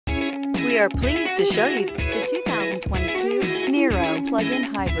We are pleased to show you the 2022 Niro plug-in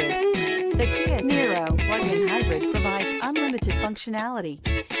hybrid. The Kia Niro plug-in hybrid provides unlimited functionality.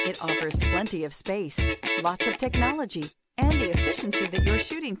 It offers plenty of space, lots of technology, and the efficiency that you're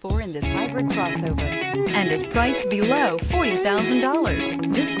shooting for in this hybrid crossover, and is priced below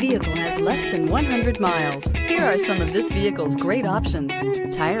 $40,000. This vehicle has less than 100 miles. Here are some of this vehicle's great options: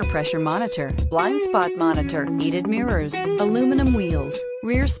 tire pressure monitor, blind spot monitor, heated mirrors, aluminum wheels,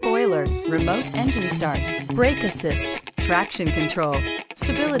 rear spoiler, remote engine start, brake assist, traction control,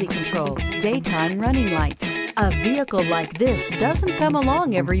 stability control, daytime running lights. A vehicle like this doesn't come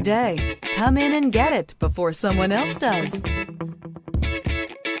along every day. Come in and get it before someone else does.